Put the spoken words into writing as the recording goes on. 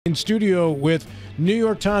In studio with New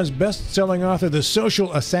York Times best-selling author, The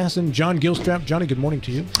Social Assassin, John Gilstrap. Johnny, good morning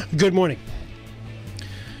to you. Good morning.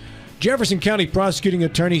 Jefferson County prosecuting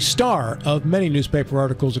attorney, star of many newspaper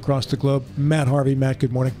articles across the globe, Matt Harvey. Matt,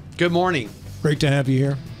 good morning. Good morning. Great to have you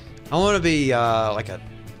here. I want to be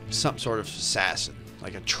some sort of assassin,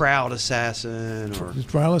 like a trout assassin or The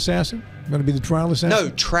trial assassin? Going to be the trial assassin? no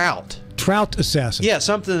trout. Trout assassin. Yeah,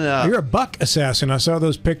 something. You're a buck assassin. I saw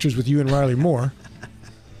those pictures with you and Riley Moore.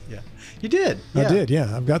 You did. I did,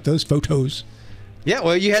 yeah. I've got those photos. Yeah.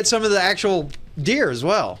 Well, you had some of the actual deer as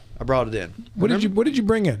well. I brought it in. What did you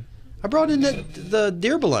bring in? I brought in the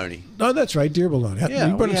deer bologna. Oh, that's right, deer bologna. Yeah,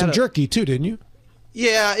 you brought we in some had jerky too, didn't you?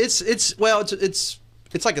 Yeah, it's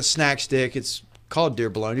like a snack stick. It's called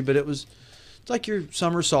deer bologna, but it's like your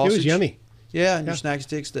summer sausage. It was yummy. Yeah, and your snack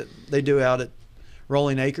sticks that they do out at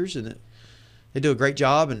Rolling Acres, and they do a great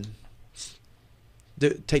job and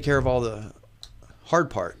take care of all the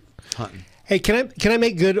hard part. Hunting. Hey, can I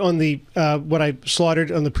make good on the what I slaughtered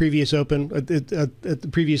on the previous open at the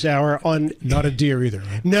previous hour on? Not a deer either,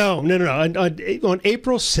 right? No. On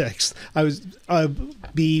April 6th, I was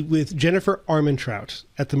be with Jennifer Armentrout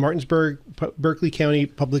at the Martinsburg Berkeley County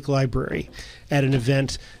Public Library at an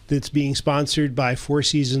event that's being sponsored by Four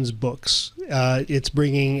Seasons Books. It's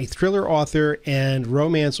bringing a thriller author and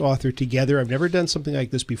romance author together. I've never done something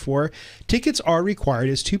like this before. Tickets are required.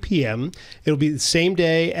 It's 2 p.m. It'll be the same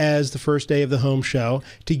day as the first day of the home show.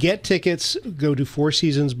 To get tickets, go to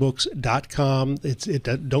fourseasonsbooks.com.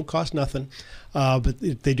 It don't cost nothing, but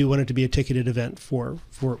they do want it to be a ticketed event for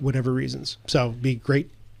whatever reasons. So it'd be great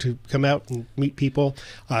to come out and meet people.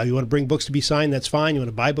 You want to bring books to be signed, that's fine. You want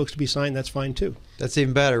to buy books to be signed, that's fine too. That's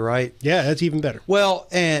even better, right? Yeah, that's even better. Well,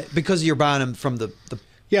 and because you're buying them from the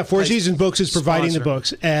yeah, Four Seasons Books is providing sponsor. the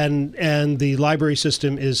books, and the library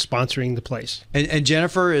system is sponsoring the place. And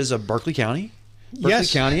Jennifer is a Berkeley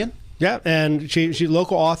Countyan. Yeah, and she's a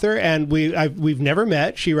local author, and we've never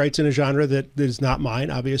met. She writes in a genre that is not mine,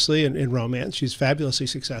 obviously, in romance. She's fabulously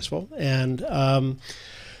successful, and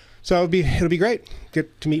so it'll be great.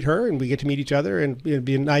 Get to meet her, and we get to meet each other, and it'll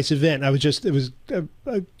be a nice event. I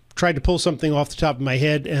tried to pull something off the top of my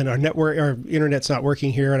head, and our internet's not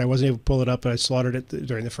working here, and I wasn't able to pull it up, but I slaughtered it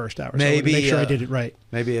during the first hour. So I wanted to make sure I did it right.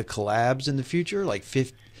 Maybe a collabs in the future, like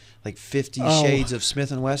 50 Shades of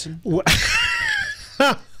Smith and Wesson.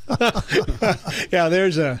 Yeah,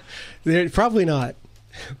 there probably not,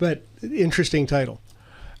 but interesting title.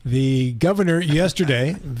 The governor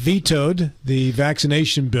yesterday vetoed the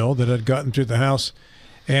vaccination bill that had gotten through the House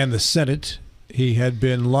and the Senate. He had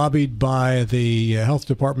been lobbied by the health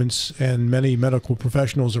departments and many medical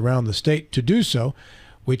professionals around the state to do so,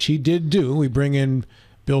 which he did do. We bring in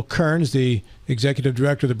Bill Kearns, the executive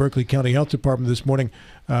director of the Berkeley County Health Department this morning,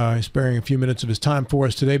 sparing a few minutes of his time for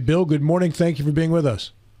us today. Bill, good morning. Thank you for being with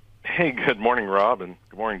us. Hey, good morning, Rob, and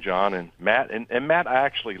good morning, John and Matt. And Matt, I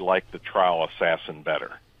actually like the trial assassin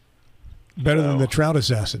better. Better than the trout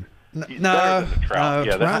assassin? No. Yeah,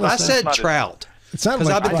 I said trout. It sounded Because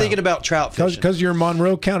like I've been trial. thinking about trout fishing. Because your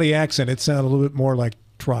Monroe County accent, it sounded a little bit more like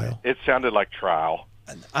trial. It sounded like trial.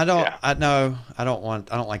 I don't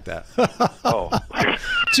like that. Oh,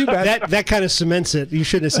 Too bad. That kind of cements it. You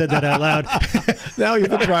shouldn't have said that out loud. Now you're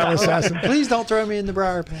the trial assassin. Please don't throw me in the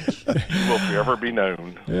briar patch. will forever be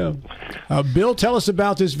known. Yeah. Bill, tell us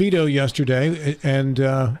about this veto yesterday, and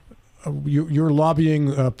you're lobbying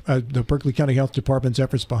the Berkeley County Health Department's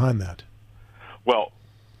efforts behind that. Well,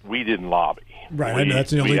 we didn't lobby. Right, I know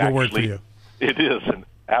that's an illegal word for you. It is an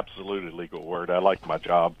absolute illegal word. I like my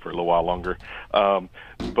job for a little while longer.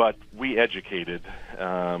 But we educated,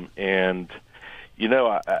 and, you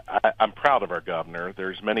know, I'm proud of our governor.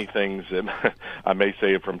 There's many things that I may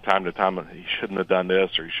say from time to time, he shouldn't have done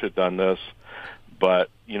this or he should have done this. But,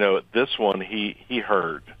 you know, this one, he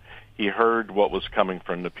heard. He heard what was coming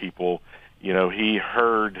from the people. You know, he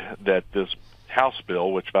heard that this House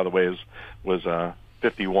bill, which, by the way, was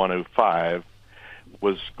 5105,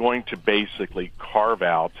 was going to basically carve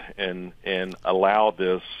out and allow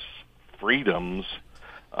this freedoms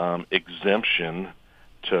exemption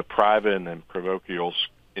to private and parochial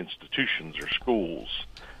institutions or schools.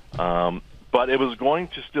 But it was going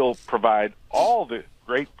to still provide all the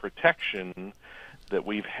great protection that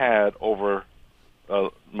we've had over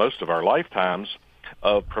most of our lifetimes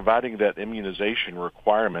of providing that immunization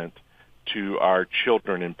requirement to our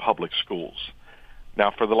children in public schools. Now,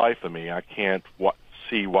 for the life of me, I can't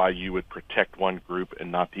see why you would protect one group and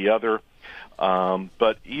not the other.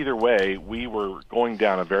 But either way, we were going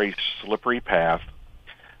down a very slippery path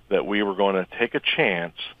that we were going to take a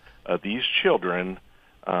chance of these children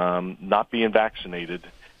not being vaccinated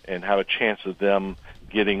and have a chance of them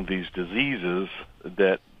getting these diseases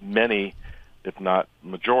that many, if not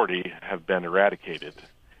majority, have been eradicated.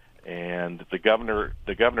 And the governor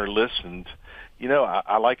listened. You know,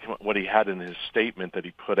 I like what he had in his statement that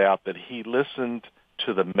he put out, that he listened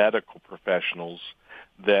to the medical professionals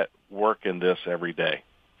that work in this every day.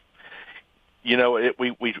 You know,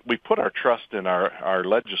 we put our trust in our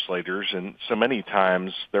legislators, and so many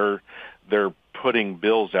times they're putting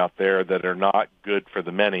bills out there that are not good for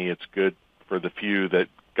the many. It's good for the few that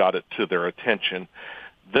got it to their attention.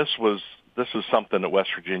 This is something that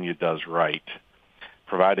West Virginia does right,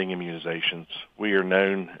 providing immunizations. We are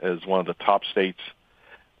known as one of the top states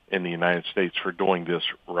in the United States for doing this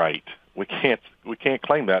right. We can't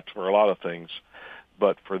claim that for a lot of things,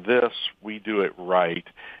 but for this, we do it right.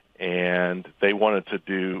 And they wanted to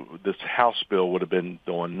do this. House bill would have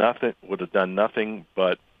done nothing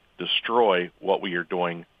but destroy what we are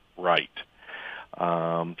doing right.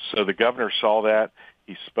 So the governor saw that.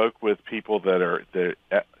 He spoke with people that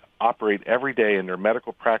operate every day in their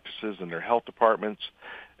medical practices and their health departments,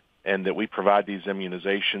 and that we provide these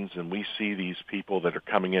immunizations, and we see these people that are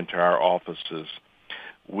coming into our offices.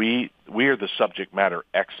 We are the subject matter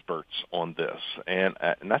experts on this, and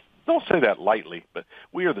don't say that lightly, but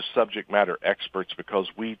we are the subject matter experts because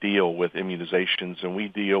we deal with immunizations, and we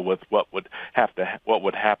deal with what would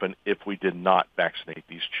happen if we did not vaccinate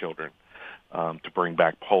these children, to bring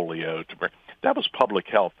back polio. That was public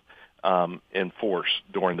health in force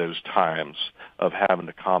during those times of having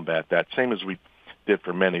to combat that, same as we did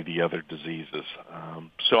for many of the other diseases.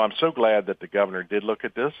 So I'm so glad that the governor did look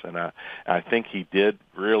at this, and I think he did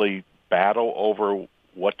really battle over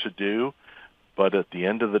what to do. But at the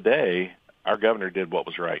end of the day, our governor did what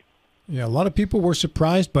was right. Yeah, a lot of people were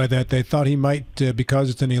surprised by that. They thought he might, because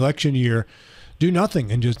it's an election year, do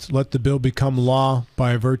nothing and just let the bill become law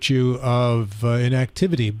by virtue of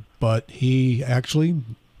inactivity. But he actually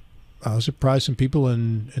surprised some people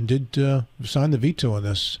and did sign the veto on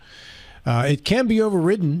this. It can be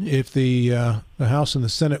overridden if the House and the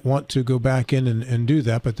Senate want to go back in and do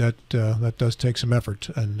that, but that does take some effort,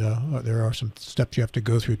 and there are some steps you have to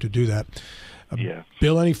go through to do that. Yes.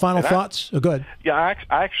 Bill, any final thoughts? Go ahead. Yeah,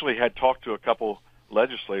 I actually had talked to a couple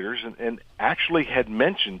legislators and actually had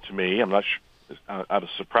mentioned to me, I'm not sure, I was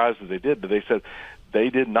surprised that they did, but they said they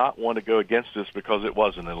did not want to go against this because it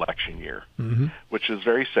was an election year, which is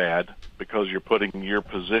very sad because you're putting your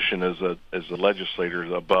position as a legislator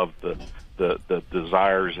above the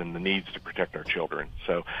desires and the needs to protect our children.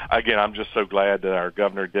 So, again, I'm just so glad that our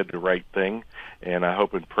governor did the right thing, and I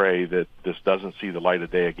hope and pray that this doesn't see the light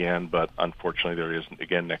of day again, but unfortunately there is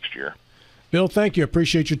again next year. Bill, thank you.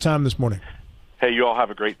 Appreciate your time this morning. Hey, you all have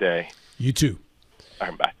a great day. You too. All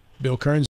right, bye. Bill Kearns.